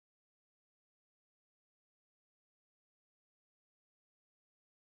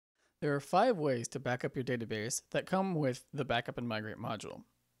There are 5 ways to back up your database that come with the Backup and Migrate module.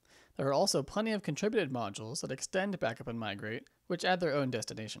 There are also plenty of contributed modules that extend Backup and Migrate, which add their own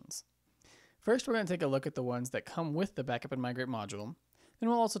destinations. First, we're going to take a look at the ones that come with the Backup and Migrate module. Then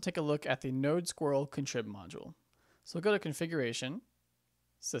we'll also take a look at the Node Squirrel Contrib module. So we'll go to Configuration,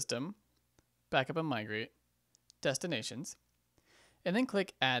 System, Backup and Migrate, Destinations, and then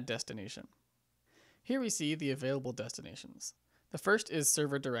click Add Destination. Here we see the available destinations. The first is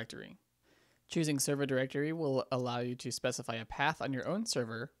Server Directory. Choosing Server Directory will allow you to specify a path on your own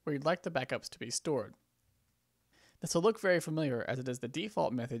server where you'd like the backups to be stored. This will look very familiar as it is the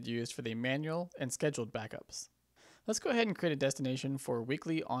default method used for the manual and scheduled backups. Let's go ahead and create a destination for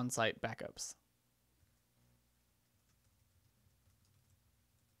weekly on-site backups.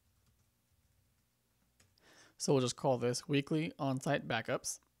 So we'll just call this weekly on-site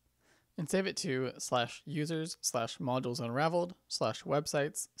backups and save it to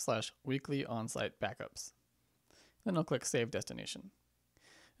 /users/modulesunraveled/websites/weekly on-site backups. Then I'll click Save Destination.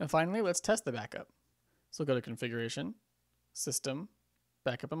 And finally, let's test the backup. So go to Configuration, System,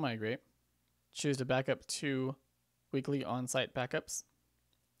 Backup and Migrate, choose to backup to weekly on-site backups,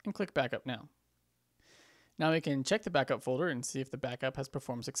 and click Backup Now. Now we can check the backup folder and see if the backup has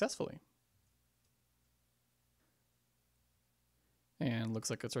performed successfully. And looks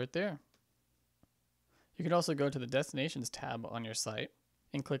like it's right there. You can also go to the Destinations tab on your site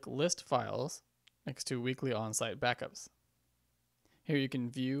and click List Files next to Weekly On-Site Backups. Here you can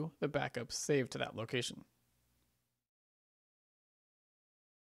view the backups saved to that location.